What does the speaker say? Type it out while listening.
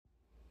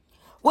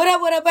What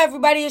up,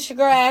 everybody? It's your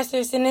girl,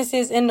 Asterisk, and this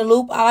is In the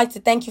Loop. I'd like to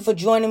thank you for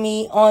joining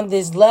me on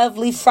this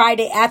lovely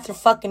Friday after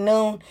fucking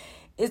noon.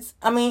 It's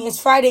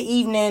Friday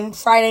evening,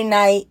 Friday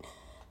night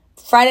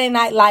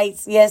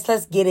lights. Yes,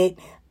 let's get it.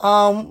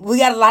 We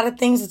got a lot of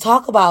things to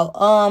talk about.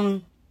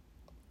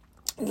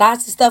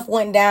 Lots of stuff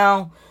went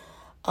down.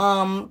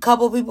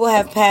 Couple people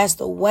have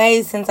passed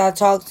away since I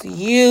talked to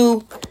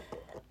you,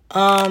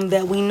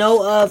 that we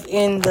know of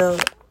in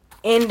the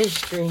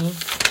industry.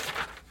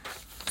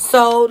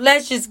 So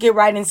let's just get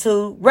right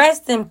into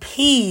rest in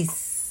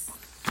peace.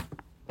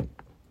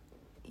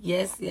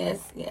 Yes.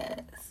 Let's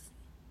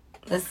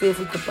see if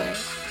we can play.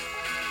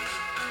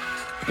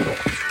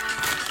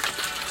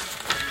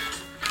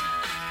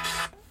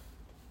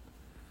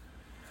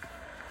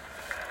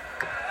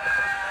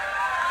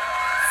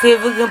 See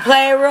if we can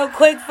play it real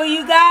quick for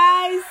you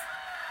guys.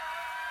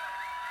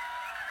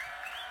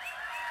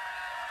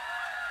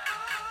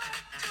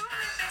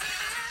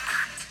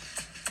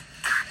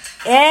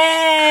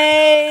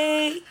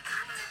 Hey!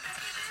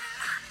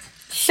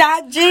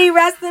 Shock G,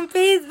 rest in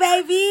peace, baby!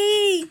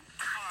 Alright,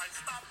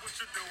 stop what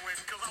you're doing,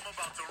 cause I'm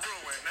about to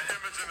ruin the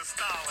image and the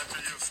style that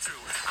you're used to.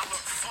 I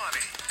look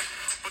funny,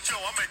 but yo,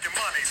 I'm making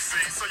money,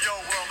 see? So yo,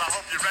 world, I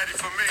hope you're ready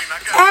for me.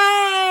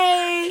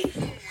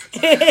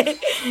 Hey!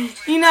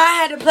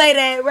 I had to play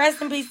that.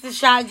 Rest in peace to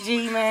Shock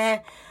G,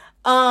 man.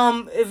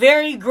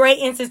 Very great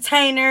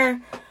entertainer.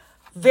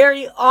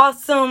 Very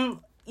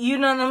awesome. You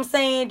know what I'm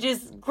saying?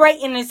 Just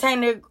great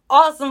entertainer.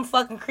 Awesome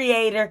fucking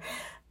creator.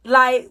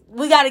 Like,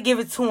 we got to give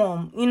it to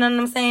him. You know what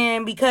I'm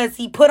saying? Because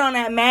he put on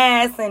that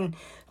mask and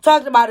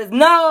talked about his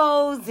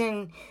nose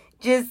and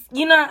just,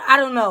 I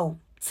don't know.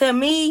 To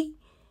me,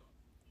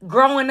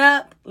 growing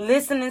up,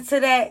 listening to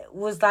that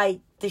was like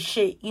the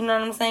shit. You know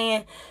what I'm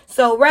saying?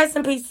 So, rest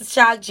in peace to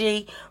Shock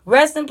G.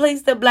 Rest in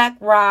peace to Black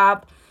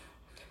Rob.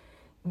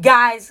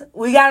 Guys,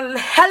 we got a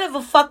hell of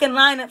a fucking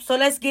lineup, so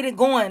let's get it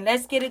going.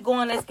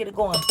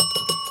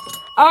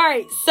 All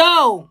right,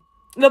 so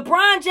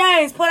LeBron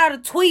James put out a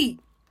tweet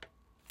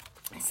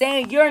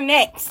saying, "You're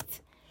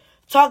next."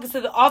 Talking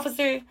to the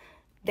officer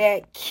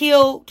that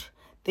killed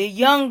the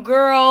young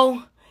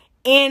girl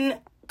in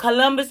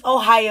Columbus,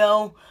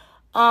 Ohio.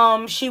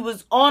 She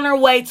was on her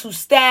way to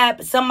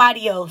stab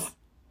somebody else.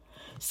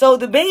 So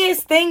the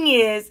biggest thing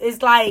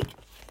is like,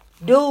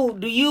 dude,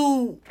 do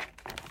you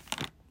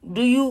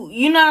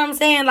know what I'm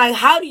saying? Like,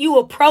 how do you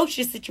approach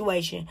this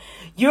situation?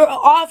 You're an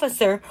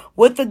officer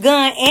with the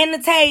gun and the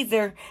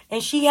taser,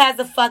 and she has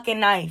a fucking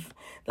knife.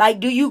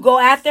 Like, do you go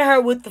after her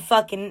with the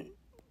fucking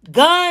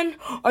gun,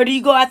 or do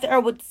you go after her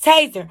with the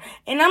taser?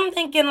 And I'm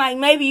thinking, like,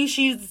 maybe you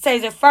should use the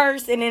taser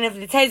first, and then if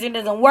the taser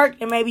doesn't work,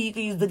 then maybe you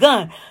could use the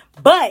gun.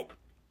 But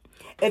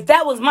if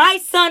that was my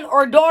son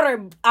or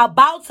daughter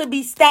about to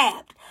be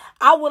stabbed,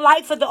 I would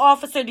like for the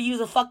officer to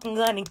use a fucking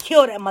gun and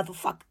kill that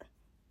motherfucker.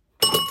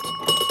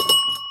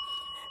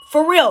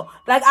 For real.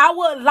 Like, I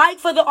would like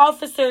for the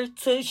officer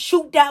to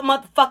shoot that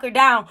motherfucker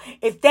down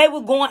if they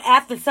were going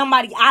after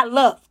somebody I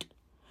loved.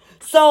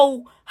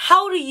 So,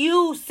 how do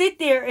you sit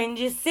there and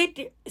just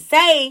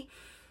say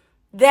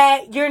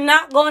that you're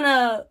not going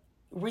to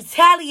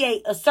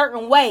retaliate a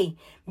certain way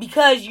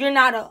because you're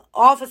not an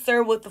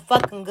officer with a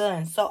fucking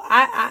gun? So,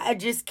 I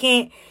just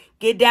can't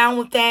get down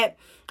with that.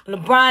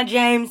 LeBron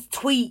James'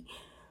 tweet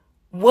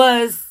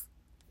was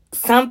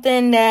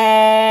something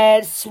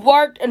that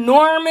sparked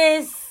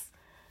enormous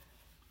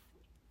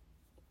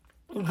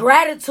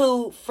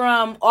gratitude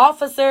from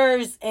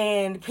officers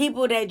and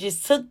people that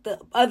just took the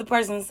other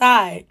person's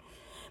side,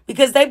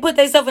 because they put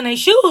themselves in their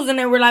shoes and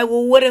they were like,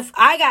 well, what if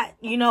I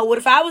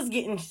was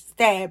getting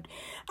stabbed?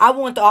 I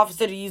want the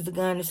officer to use the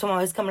gun if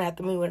someone is coming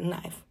after me with a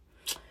knife.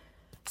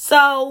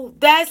 So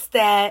that's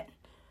that.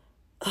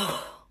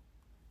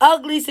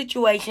 Ugly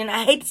situation.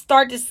 I hate to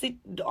start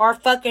our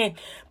fucking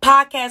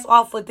podcast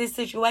off with this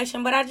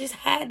situation, but I just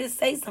had to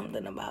say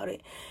something about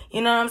it.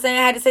 You know what I'm saying?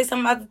 I had to say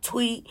something about the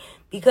tweet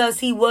because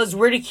he was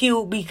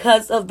ridiculed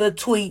because of the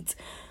tweet.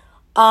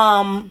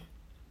 Yeah,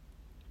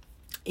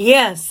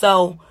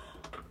 so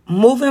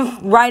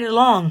moving right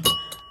along.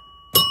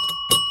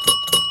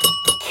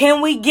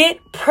 Can we get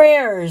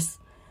prayers?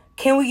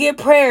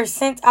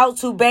 Sent out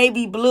to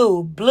baby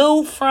Blue?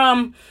 Blue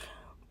from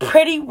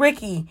Pretty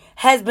Ricky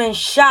has been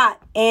shot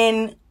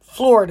in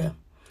Florida.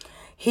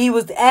 He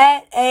was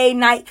at a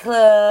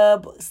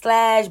nightclub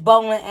 /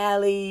 bowling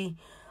alley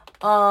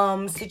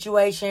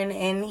situation,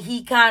 and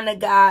he kind of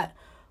got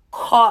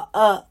caught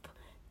up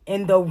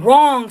in the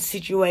wrong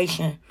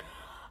situation.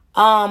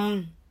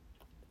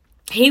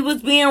 He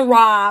was being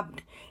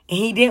robbed, and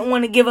he didn't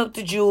want to give up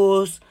the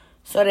jewels,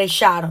 so they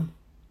shot him.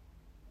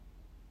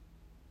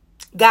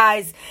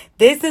 Guys,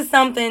 this is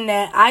something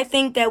that I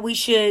think that we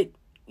should,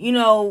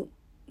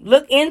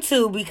 look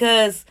into,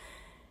 because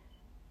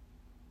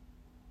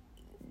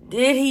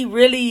did he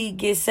really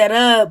get set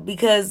up?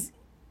 Because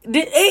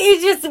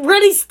it's just a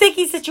really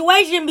sticky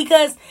situation,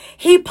 because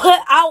he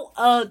put out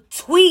a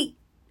tweet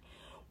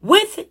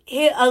with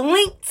a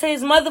link to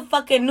his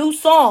motherfucking new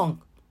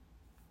song.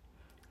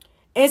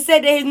 and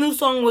said that his new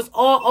song was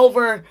all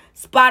over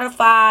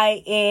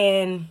Spotify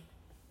and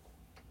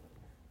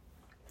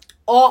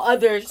all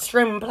other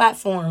streaming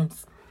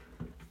platforms.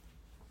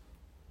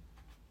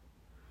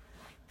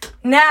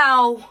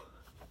 Now,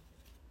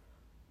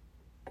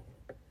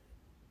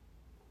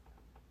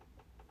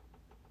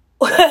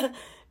 what are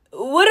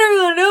we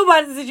going to do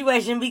about the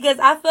situation? Because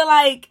I feel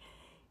like,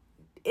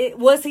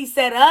 was he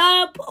set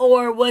up,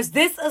 or was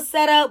this a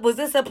setup? Was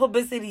this a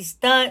publicity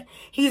stunt?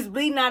 He's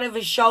bleeding out of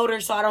his shoulder,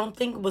 so I don't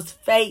think it was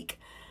fake.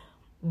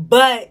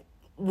 But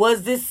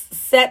was this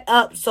set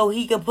up so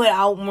he could put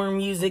out more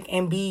music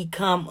and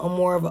become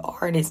more of an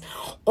artist?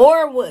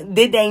 Or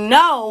did they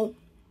know?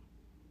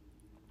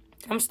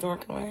 I'm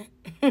snorkeling.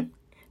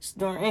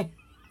 Snoring.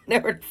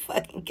 Never the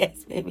fucking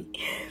guess, baby.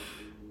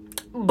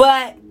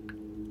 But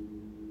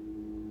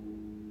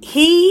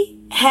he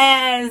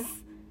has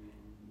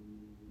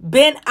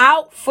been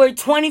out for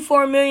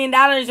 $24 million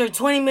or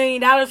 $20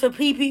 million for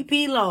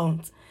PPP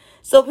loans.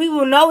 So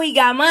people know he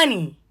got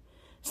money.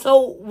 So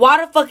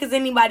why the fuck is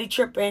anybody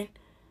tripping?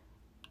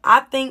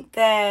 I think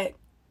that...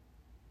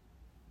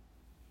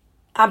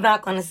 I'm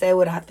not going to say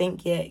what I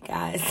think yet,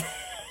 guys.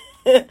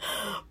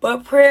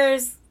 But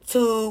prayers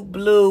to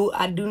Blue.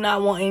 I do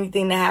not want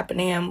anything to happen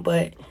to him.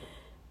 But,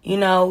 you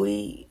know,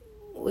 we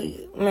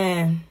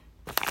man.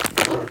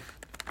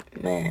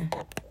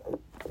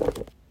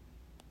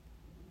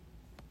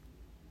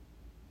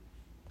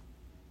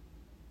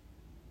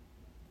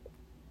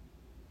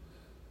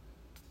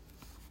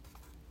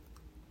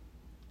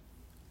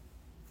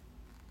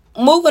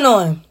 Moving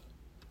on.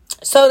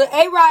 So the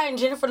A-Rod and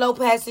Jennifer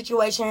Lopez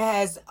situation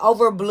has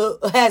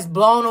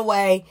blown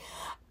away.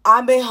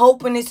 I've been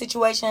hoping this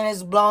situation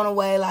is blown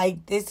away.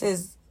 Like, this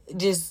is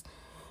just,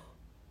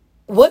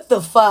 what the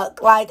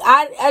fuck? Like,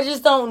 I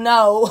just don't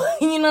know.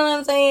 You know what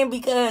I'm saying?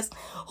 Because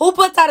who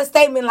puts out a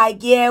statement like,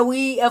 yeah,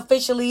 we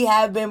officially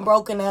have been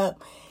broken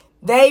up.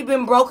 They've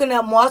been broken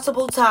up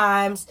multiple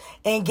times.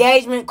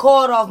 Engagement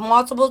called off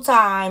multiple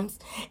times.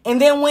 And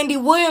then Wendy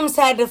Williams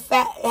had the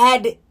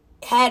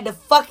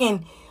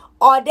fucking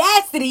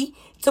audacity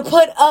to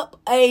put up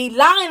a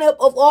lineup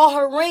of all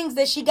her rings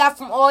that she got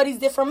from all these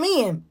different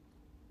men.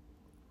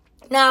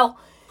 Now,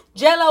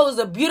 J-Lo is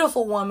a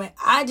beautiful woman.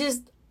 I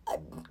just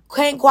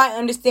can't quite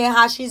understand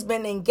how she's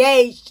been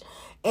engaged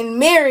and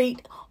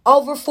married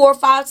over 4 or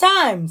 5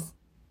 times.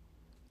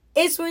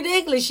 It's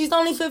ridiculous. She's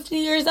only 50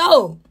 years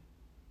old.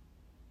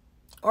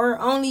 Or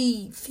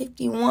only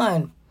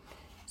 51.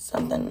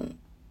 Something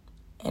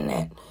in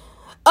that.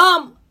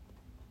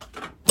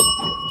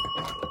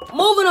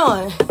 Moving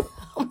on.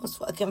 Almost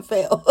fucking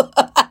fell.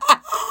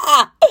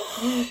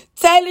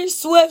 Taylor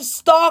Swift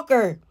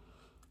stalker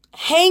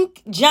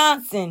Hank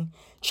Johnson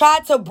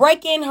tried to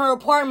break in her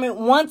apartment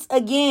once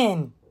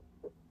again.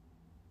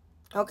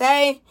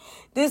 Okay?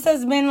 This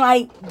has been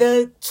like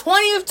the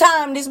 20th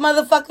time this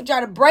motherfucker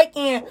tried to break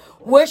in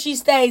where she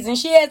stays. And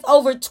she has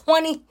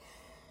probably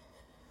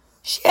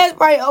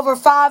over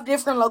 5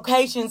 different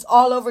locations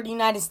all over the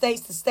United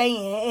States to stay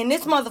in. And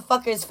this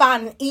motherfucker is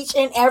finding each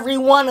and every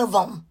one of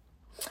them.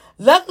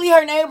 Luckily,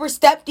 her neighbor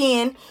stepped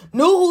in,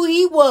 knew who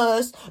he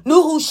was,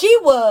 knew who she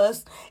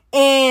was,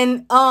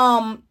 and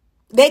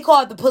they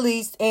called the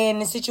police,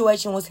 and the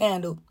situation was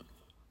handled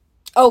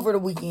over the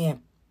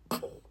weekend.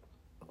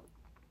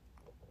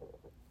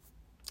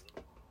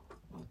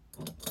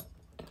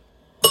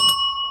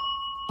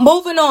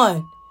 Moving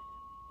on.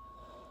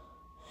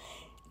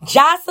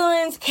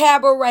 Jocelyn's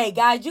Cabaret.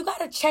 Guys, you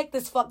gotta check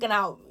this fucking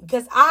out,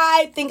 because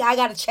I think I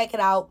gotta check it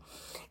out.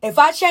 If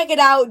I check it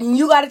out, then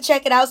you got to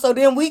check it out so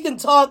then we can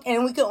talk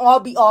and we can all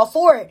be all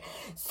for it.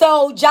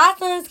 So,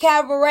 Jocelyn's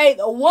Cabaret,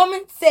 a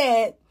woman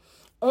said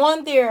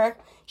on there,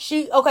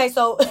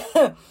 so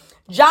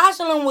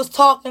Jocelyn was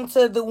talking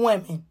to the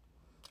women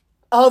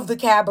of the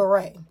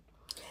cabaret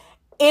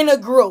in a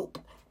group.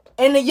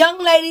 And the young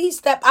lady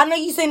I know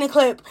you seen the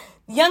clip,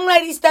 the young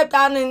lady stepped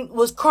out and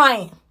was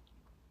crying.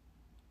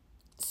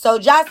 So,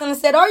 Jocelyn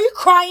said, "Are you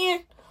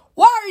crying?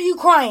 Why are you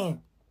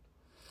crying?"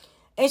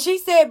 And she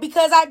said,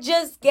 "Because I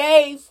just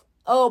gave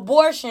an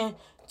abortion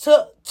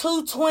to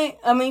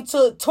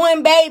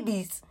twin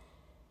babies.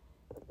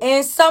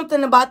 And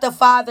something about the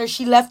father,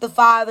 she left the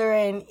father,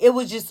 and it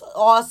was just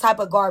all type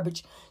of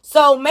garbage."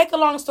 So, make a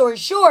long story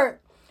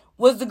short,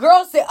 was the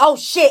girl said, "Oh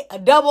shit, a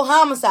double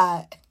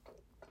homicide."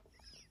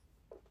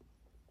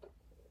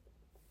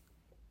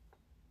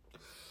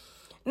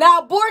 Now,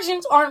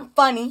 abortions aren't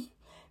funny.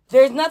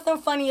 There's nothing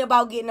funny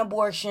about getting an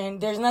abortion.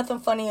 There's nothing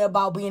funny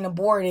about being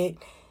aborted.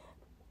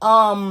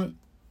 I'm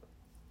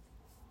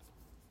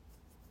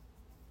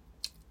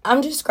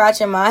just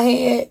scratching my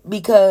head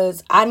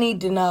because I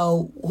need to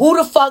know who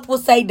the fuck will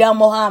say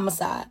double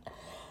homicide.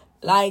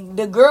 Like,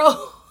 the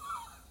girl...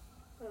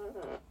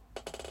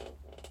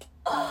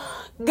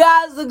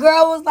 Guys, the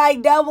girl was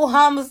like double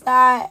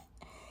homicide.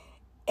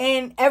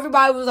 And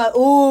everybody was like,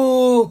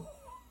 ooh.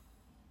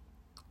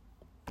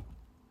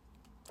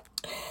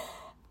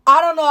 I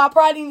don't know. I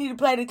probably need to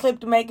play the clip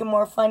to make it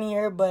more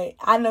funnier. But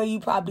I know you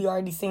probably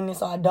already seen it,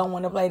 so I don't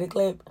want to play the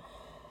clip.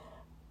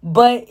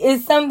 But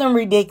it's something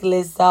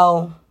ridiculous.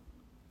 So,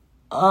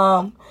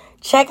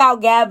 check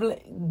out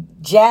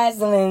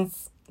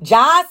Jocelyn's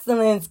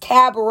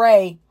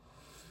Cabaret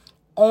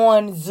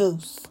on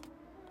Zeus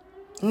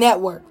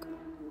Network.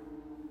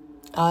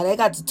 They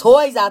got the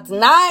toys out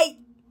tonight.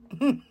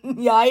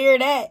 Y'all hear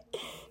that?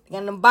 They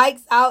got them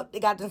bikes out. They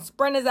got them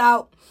sprinters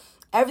out.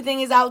 Everything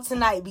is out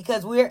tonight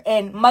because we're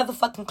in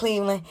motherfucking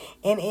Cleveland.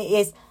 And it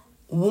is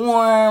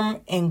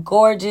warm and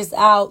gorgeous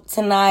out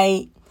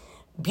tonight.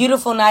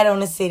 Beautiful night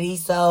on the city.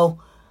 So,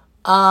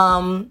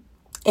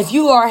 if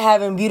you are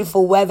having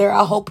beautiful weather,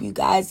 I hope you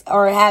guys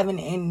are I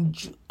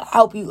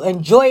hope you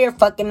enjoy your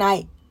fucking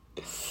night.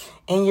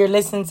 And you're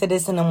listening to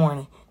this in the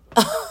morning.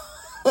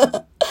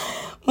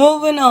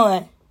 Moving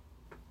on.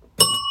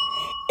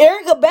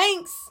 Erica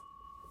Banks,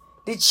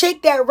 the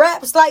chick that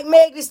raps like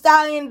Meg Thee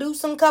Stallion, do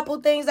some couple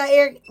things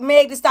like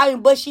Meg Thee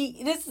Stallion, but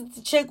this is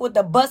the chick with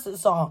the Busted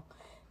song.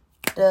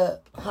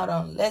 Hold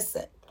on,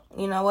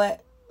 you know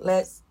what?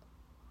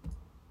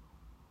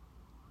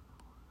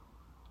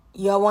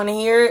 Y'all want to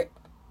hear it?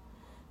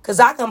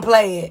 Because I can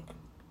play it.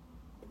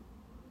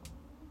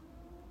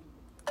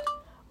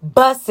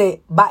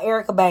 Busted by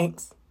Erica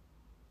Banks.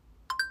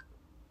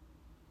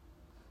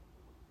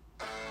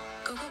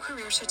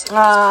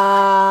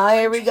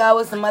 Here we go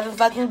with some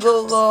motherfucking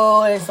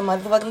Google and some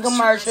motherfucking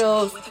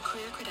commercials.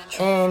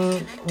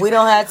 And we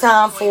don't have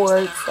time for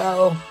it,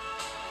 so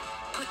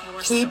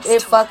keep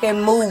it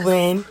fucking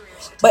moving.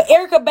 But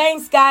Erica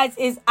Banks, guys,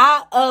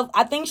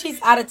 I think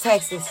she's out of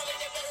Texas.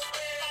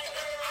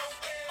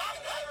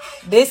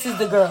 This is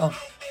the girl.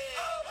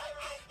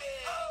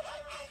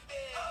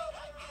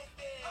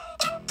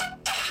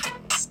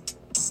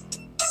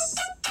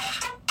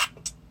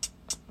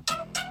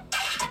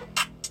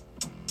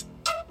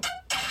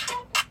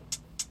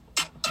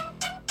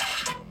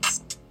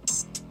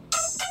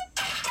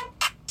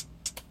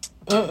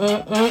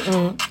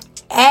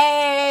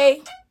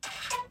 Hey.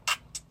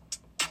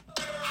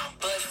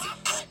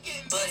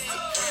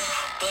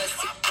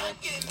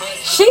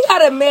 She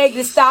got a Meg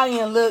Thee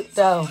Stallion look,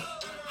 though.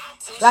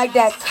 Like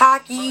that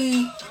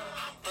cocky,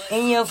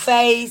 in your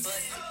face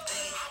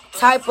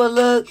type of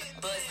look.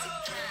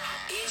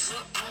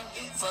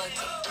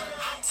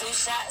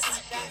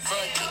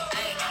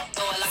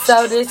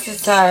 So this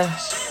is her.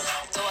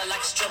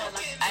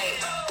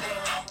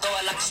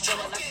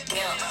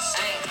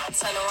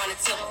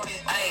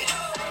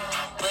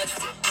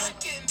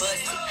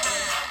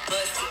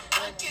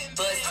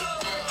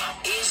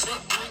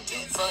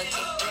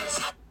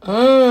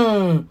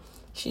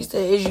 She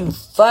said, is you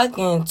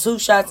fucking 2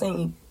 shots and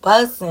you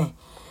busting?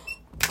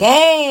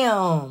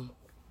 Damn.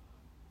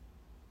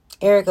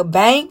 Erica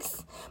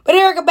Banks. But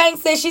Erica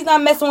Banks says she's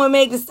not messing with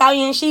Meg Thee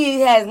Stallion. She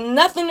has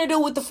nothing to do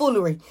with the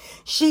foolery.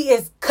 She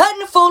is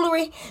cutting the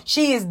foolery.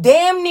 She is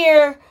damn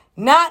near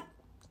not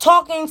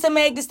talking to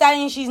Meg Thee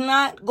Stallion. She's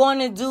not going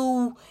to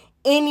do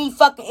any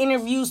fucking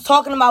interviews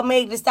talking about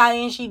Meg Thee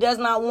Stallion. She does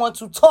not want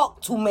to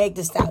talk to Meg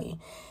Thee Stallion.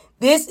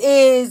 This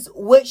is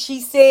what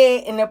she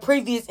said in the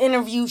previous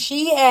interview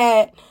she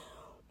had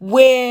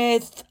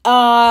with,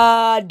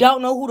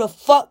 don't know who the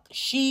fuck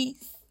she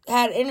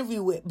had an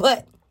interview with,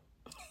 but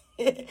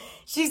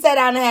she sat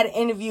down and had an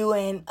interview,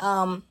 and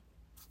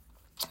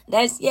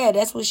that's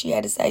what she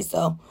had to say.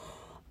 So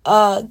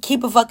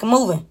keep it fucking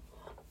moving.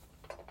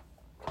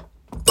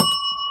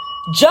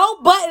 Joe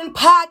Budden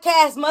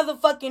podcast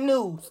motherfucking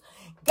news.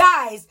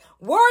 Guys,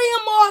 Worry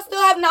and Maul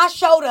still have not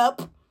showed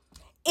up.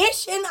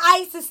 Ish and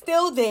Ice is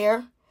still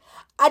there.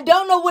 I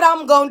don't know what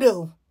I'm going to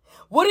do.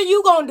 What are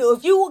you going to do?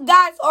 If you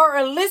guys are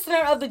a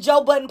listener of the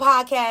Joe Budden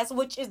podcast,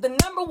 which is the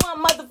number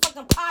one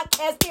motherfucking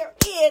podcast there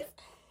is,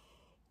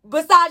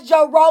 besides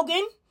Joe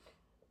Rogan,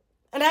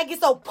 and I get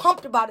so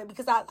pumped about it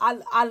because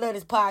I love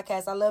this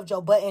podcast. I love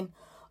Joe Budden.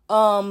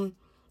 I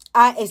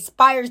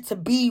aspire to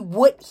be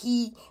what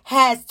he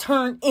has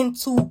turned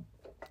into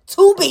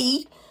to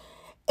be.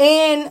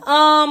 And,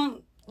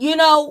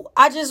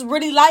 I just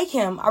really like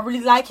him. I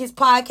really like his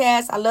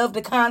podcast. I love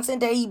the content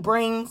that he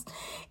brings.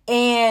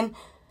 And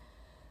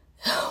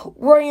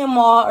Rory and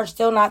Maul are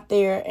still not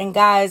there. And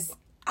guys,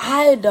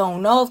 I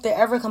don't know if they're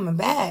ever coming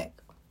back.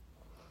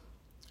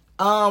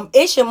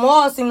 Ish and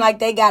Maul seem like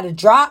they got a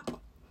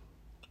drop.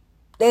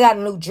 They got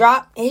a new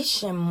drop.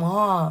 Ish and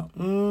Maul.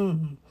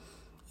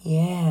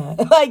 Yeah.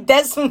 Like,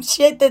 that's some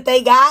shit that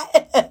they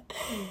got.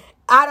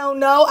 I don't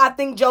know. I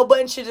think Joe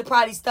Budden should have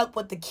probably stuck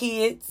with the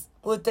kids.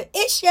 With the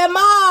Ish and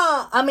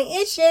Maul.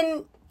 Ish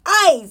and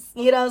Ice.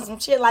 Some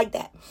shit like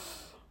that.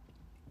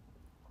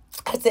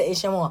 I said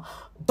Ish and Maul.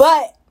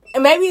 But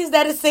maybe is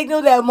that a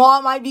signal that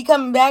Maul might be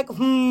coming back?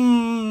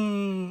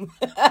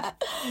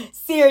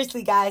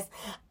 Seriously, guys.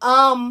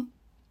 I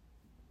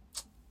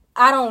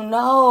don't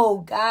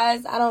know,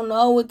 guys. I don't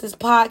know what this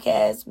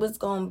podcast was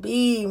going to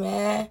be,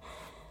 man.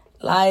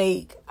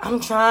 Like,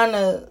 I'm trying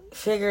to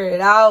figure it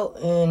out,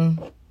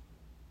 and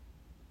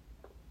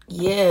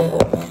yeah,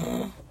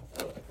 man.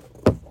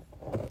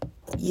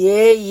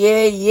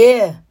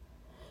 Yeah.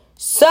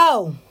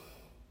 So,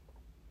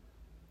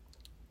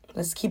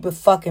 let's keep it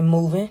fucking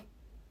moving.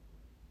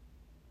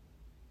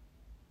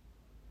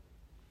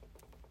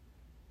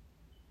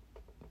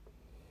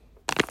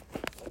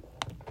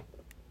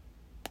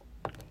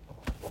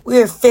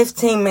 We're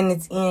 15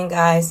 minutes in,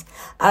 guys.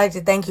 I'd like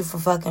to thank you for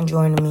fucking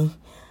joining me.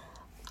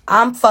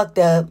 I'm fucked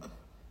up.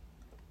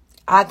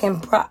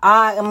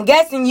 I'm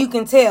guessing you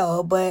can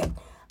tell, but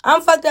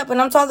I'm fucked up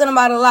and I'm talking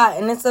about a lot,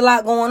 and it's a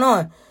lot going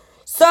on.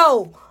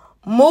 So,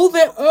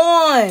 moving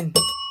on.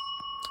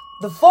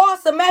 The fall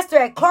semester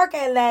at Clark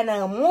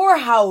Atlanta,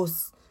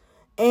 Morehouse,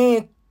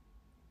 and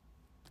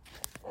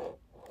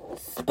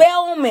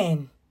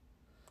Spelman,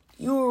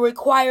 you will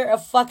require a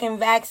fucking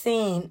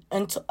vaccine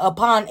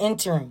upon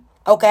entering,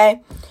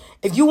 okay?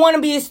 If you want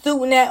to be a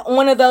student at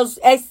one of those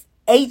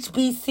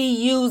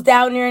HBCUs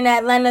down there in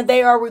Atlanta,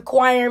 they are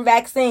requiring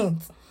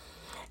vaccines.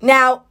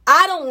 Now,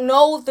 I don't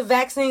know if the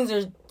vaccines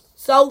are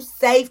so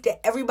safe that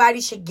everybody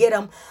should get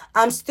them.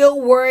 I'm still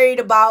worried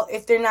about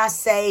if they're not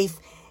safe,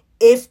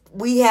 if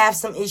we have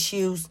some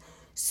issues.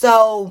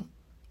 So,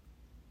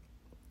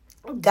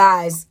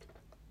 guys,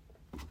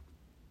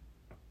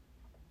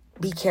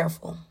 be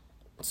careful.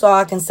 That's all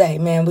I can say,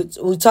 man.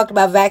 We talked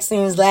about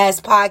vaccines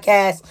last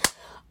podcast.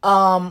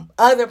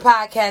 Other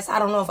podcasts, I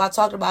don't know if I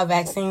talked about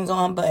vaccines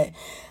on, but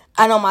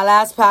I know my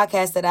last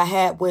podcast that I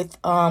had with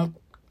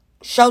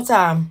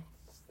Showtime,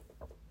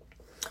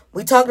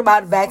 we talked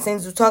about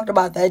vaccines. We talked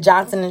about that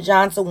Johnson &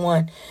 Johnson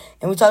one.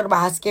 And we talked about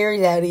how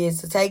scary that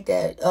is to take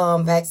that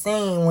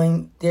vaccine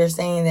when they're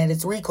saying that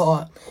it's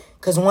recalled.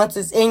 Because once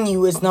it's in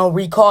you, it's no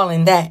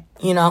recalling that,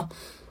 you know.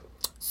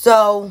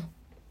 So,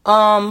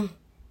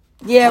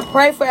 yeah,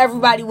 pray for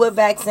everybody with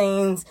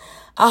vaccines.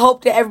 I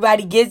hope that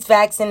everybody gets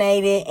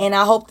vaccinated. And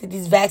I hope that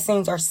these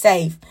vaccines are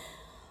safe.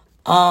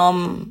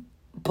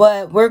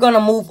 But we're going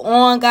to move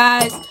on,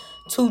 guys,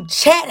 to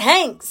Chet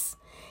Hanks.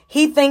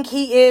 He think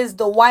he is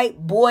the white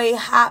boy,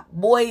 hot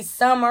boy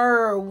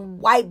summer, or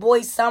white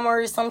boy summer,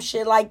 or some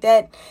shit like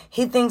that.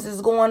 He thinks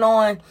is going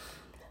on.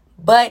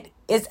 But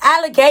it's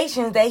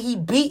allegations that he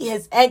beat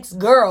his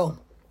ex-girl.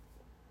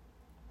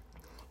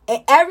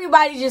 And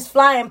everybody just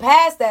flying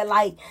past that.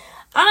 Like,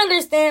 I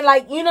understand,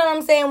 like, you know what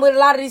I'm saying? With a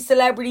lot of these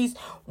celebrities,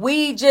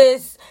 we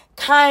just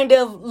kind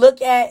of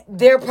look at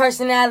their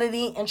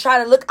personality and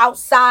try to look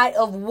outside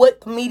of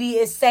what the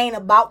media is saying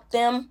about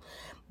them.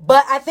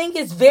 But I think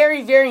it's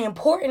very, very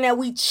important that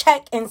we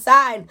check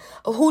inside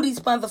of who these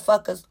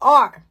motherfuckers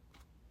are.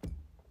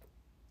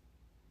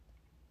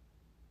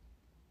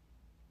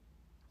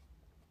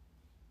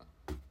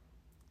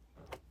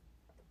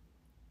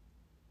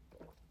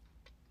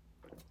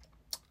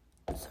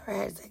 Sorry,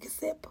 I had to take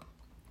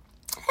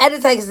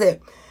a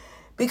sip.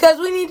 Because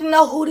we need to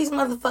know who these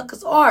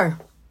motherfuckers are.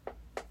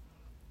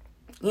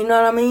 You know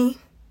what I mean?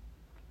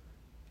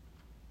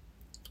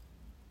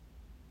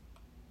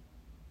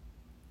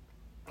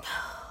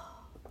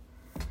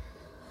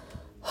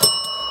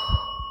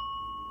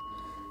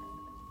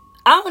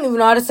 I don't even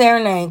know how to say her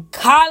name.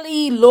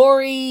 Kylie,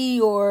 Lori,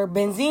 or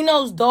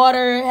Benzino's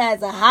daughter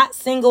has a hot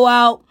single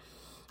out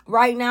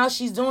right now.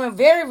 She's doing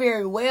very,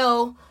 very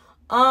well.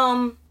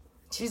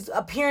 She's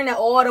appearing at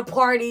all the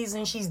parties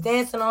and she's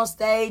dancing on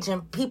stage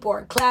and people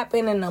are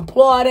clapping and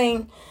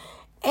applauding.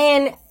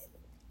 And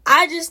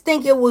I just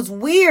think it was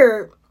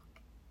weird.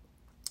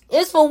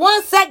 It's for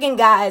 1 second,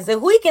 guys. If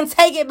we can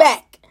take it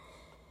back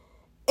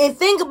and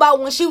think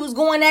about when she was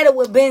going at it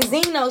with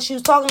Benzino, she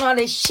was talking all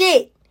this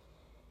shit.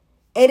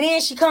 And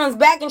then she comes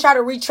back and try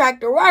to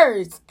retract her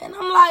words. And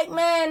I'm like,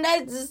 man,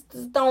 that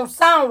just don't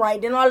sound right.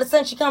 Then all of a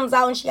sudden she comes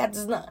out and she got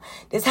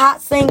this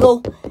hot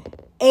single.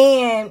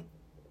 And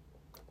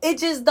it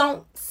just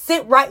don't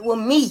sit right with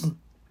me.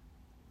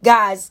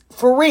 Guys,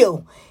 for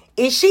real.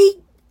 Is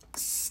she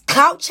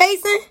clout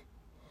chasing?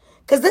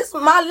 Because my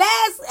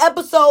last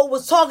episode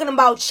was talking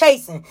about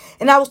chasing.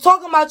 And I was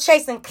talking about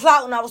chasing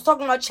clout and I was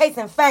talking about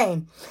chasing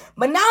fame.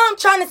 But now I'm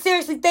trying to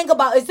seriously think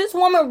about, is this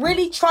woman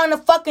really trying to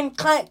fucking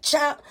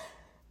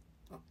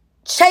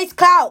chase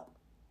clout?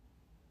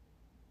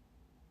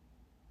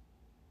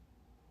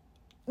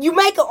 You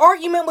make an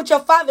argument with your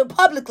father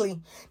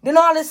publicly. Then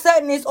all of a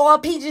sudden it's all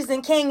peaches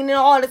and king. And then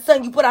all of a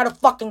sudden you put out a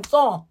fucking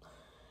song.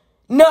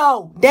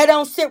 No, that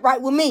don't sit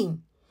right with me.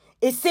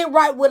 It sit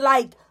right with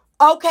like,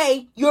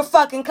 okay, you're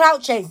fucking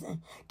clout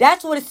chasing.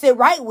 That's what it sit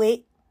right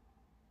with.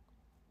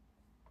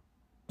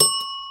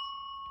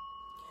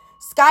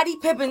 Scottie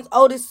Pippens'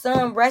 oldest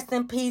son, rest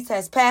in peace,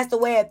 has passed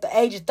away at the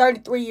age of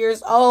 33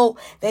 years old.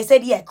 They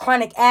said he had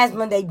chronic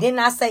asthma. They did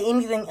not say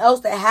anything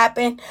else that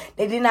happened.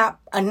 They did not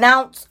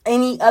announce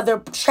any other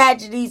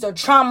tragedies or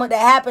trauma that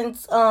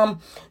happens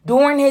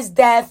during his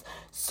death.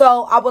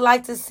 So I would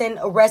like to send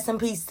a rest in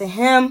peace to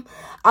him.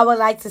 I would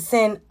like to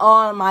send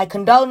all my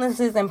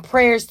condolences and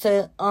prayers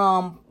to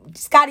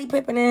Scottie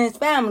Pippen and his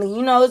family.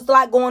 You know, it's a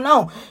lot going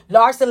on.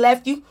 Larsa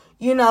left you.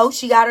 You know,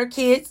 she got her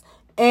kids.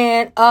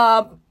 And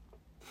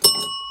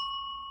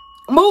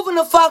moving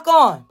the fuck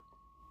on.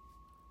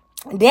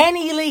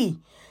 Danny Lee.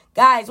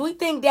 Guys, we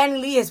think Danny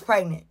Lee is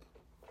pregnant.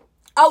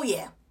 Oh,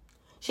 yeah.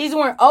 She's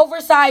wearing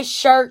oversized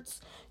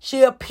shirts.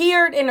 She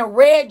appeared in a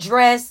red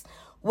dress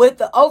with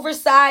the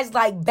oversized,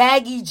 like,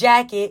 baggy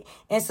jacket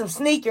and some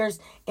sneakers.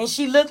 And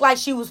she looked like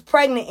she was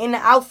pregnant in the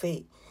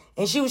outfit.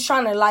 And she was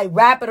trying to, like,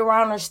 wrap it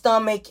around her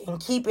stomach and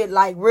keep it,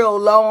 like, real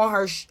low on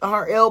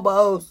her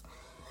elbows.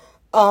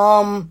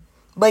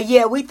 But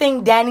yeah, we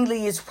think Danny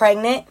Lee is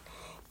pregnant.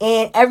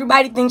 And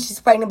everybody thinks she's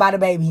pregnant by the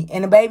baby.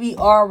 And the baby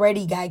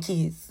already got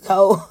kids.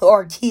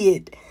 Or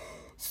kid.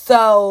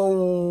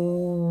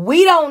 So,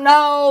 we don't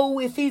know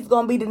if he's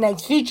going to be the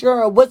next feature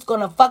or what's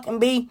going to fucking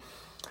be.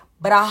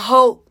 But I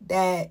hope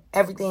that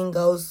everything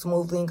goes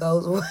smoothly and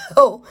goes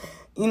well.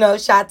 You know,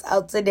 shouts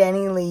out to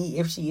Danny Lee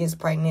if she is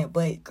pregnant.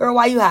 But, girl,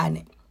 why you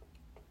hiding it?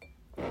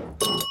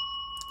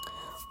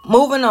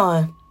 Moving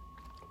on.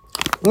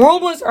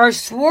 Rumors are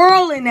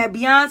swirling that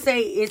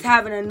Beyonce is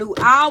having a new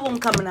album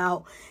coming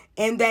out.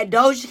 And that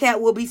Doja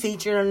Cat will be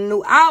featured on a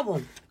new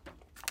album.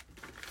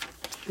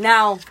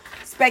 Now,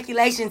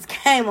 speculations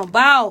came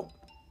about.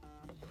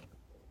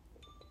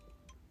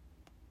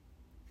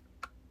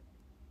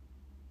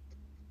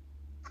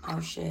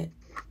 Oh, shit.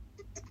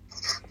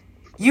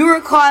 You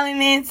were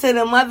calling into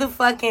the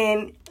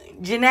motherfucking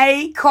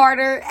Janae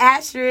Carter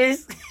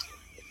asterisk.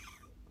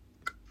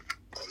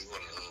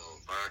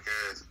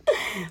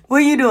 What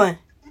are you doing?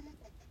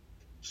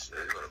 Shit,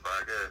 you want a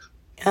podcast?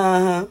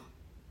 Uh-huh.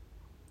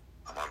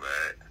 Oh, my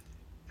bad.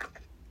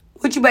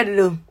 What you better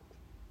do?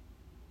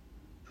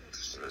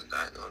 Shit's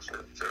not gonna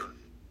shit too.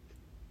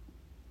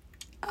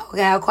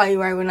 Okay, I'll call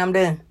you right when I'm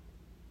done.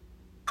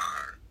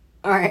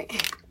 All right.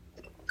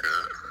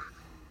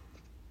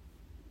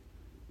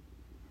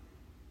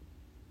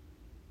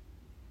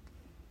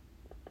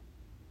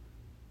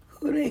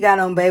 Who they got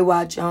on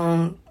Baywatch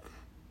on?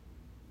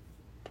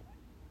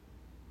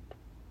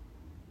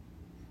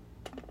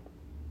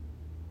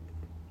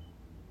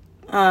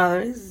 Oh,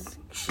 this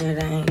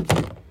shit ain't.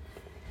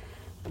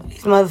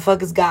 These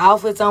motherfuckers got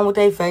outfits on with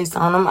their face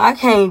on them. I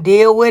can't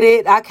deal with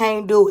it. I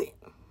can't do it.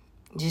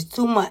 Just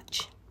too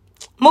much.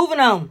 Moving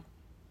on.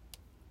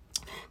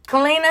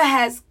 Kalina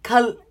has...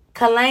 Kalina.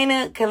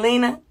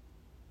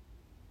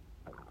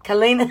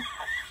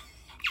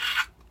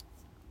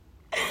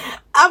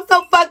 I'm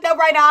so fucked up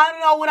right now. I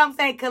don't know what I'm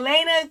saying.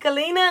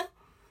 Kalani.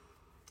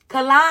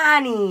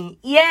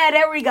 Yeah,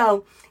 there we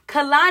go.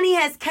 Kalani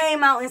has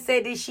came out and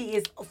said that she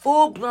is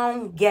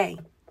full-blown gay.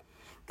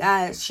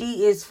 Guys,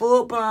 she is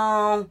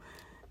full-blown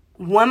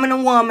woman to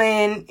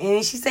woman.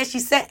 And she said she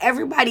set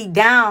everybody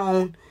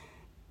down,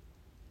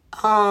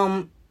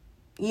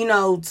 you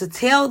know, to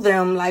tell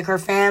them, like, her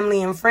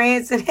family and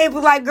friends. And they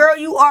was like, girl,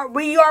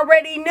 we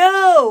already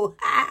knew.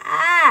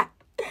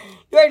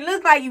 You already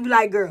look like you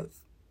like girls.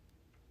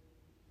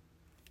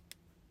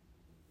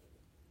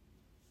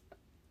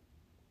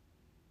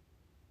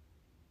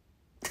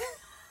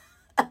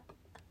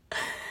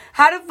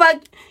 How the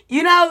fuck,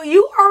 you know,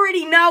 you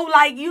already know,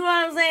 like, you know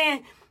what I'm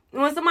saying?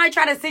 When somebody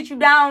try to sit you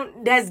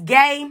down that's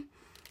gay,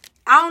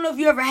 I don't know if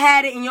you ever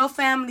had it in your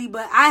family,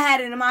 but I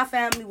had it in my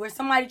family where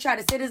somebody tried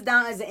to sit us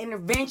down as an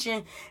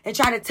intervention and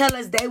try to tell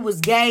us they was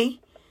gay.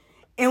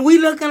 And we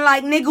looking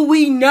like, nigga,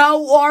 we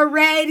know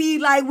already.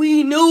 Like,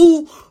 we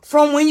knew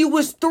from when you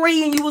was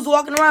 3 and you was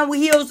walking around with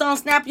heels on,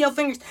 snapping your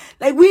fingers.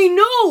 Like, we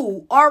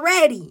knew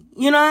already.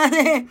 You know what I'm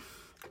saying?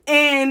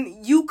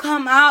 And you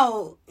come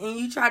out and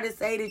you try to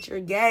say that you're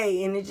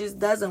gay and it just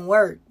doesn't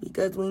work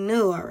because we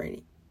knew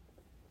already.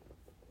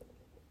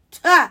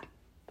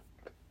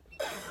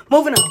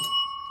 Moving on.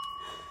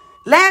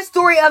 Last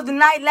story of the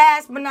night,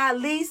 last but not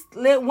least,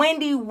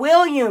 Wendy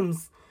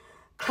Williams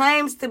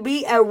claims to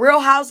be a Real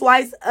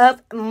Housewives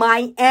of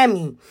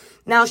Miami.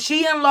 Now,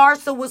 she and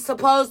Larsa was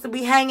supposed to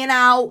be hanging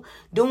out,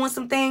 doing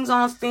some things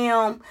on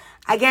film.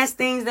 I guess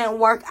things didn't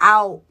work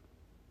out.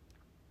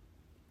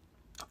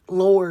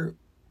 Lord.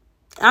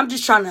 I'm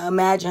just trying to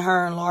imagine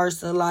her and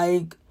Larsa.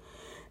 Like,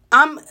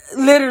 I'm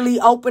literally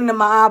opening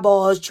my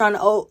eyeballs trying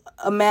to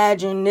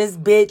imagine this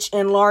bitch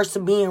and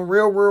Larsa being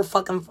real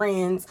fucking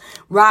friends,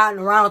 riding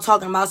around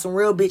talking about some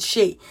real bitch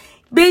shit.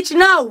 Bitch,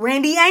 no,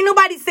 Randy. Ain't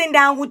nobody sitting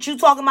down with you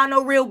talking about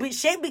no real bitch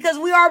shit because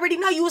we already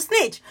know you a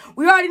snitch.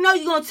 We already know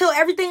you gonna tell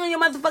everything on your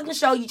motherfucking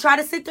show. You try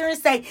to sit there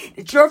and say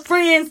that you're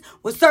friends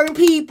with certain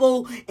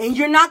people and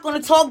you're not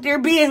gonna talk their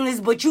business,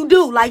 but you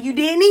do. Like you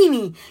did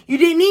Nene. You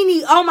did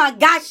Nene. Oh my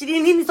gosh, you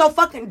did Nene so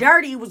fucking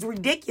dirty. It was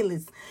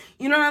ridiculous.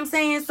 You know what I'm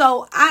saying?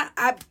 So,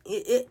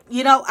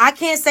 you know, I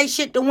can't say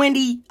shit to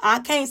Wendy. I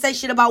can't say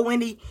shit about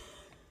Wendy.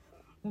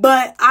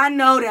 But I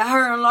know that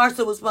her and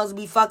Larsa was supposed to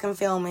be fucking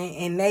filming.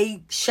 And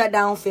they shut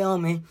down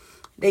filming.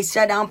 They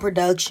shut down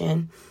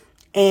production.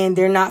 And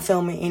they're not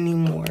filming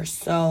anymore.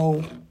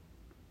 So,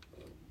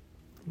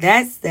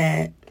 that's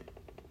that.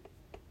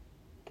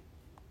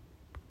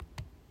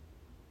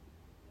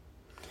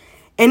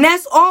 And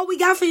that's all we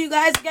got for you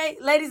guys,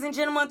 ladies and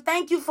gentlemen.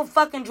 Thank you for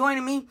fucking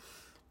joining me.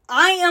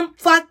 I am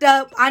fucked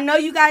up. I know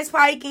you guys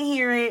probably can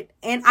hear it.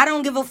 And I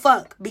don't give a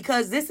fuck.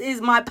 Because this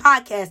is my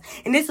podcast.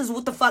 And this is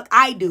what the fuck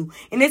I do.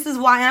 And this is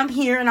why I'm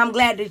here. And I'm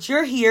glad that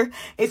you're here.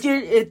 If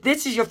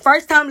this is your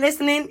first time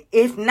listening.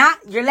 If not,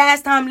 your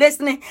last time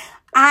listening.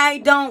 I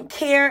don't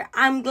care.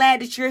 I'm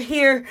glad that you're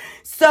here.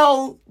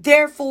 So,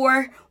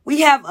 therefore,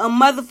 we have a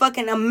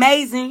motherfucking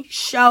amazing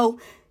show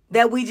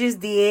that we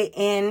just did.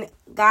 And,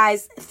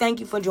 guys,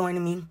 thank you for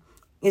joining me.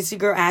 It's your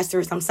girl,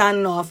 Asterisk. I'm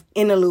signing off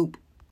in the loop.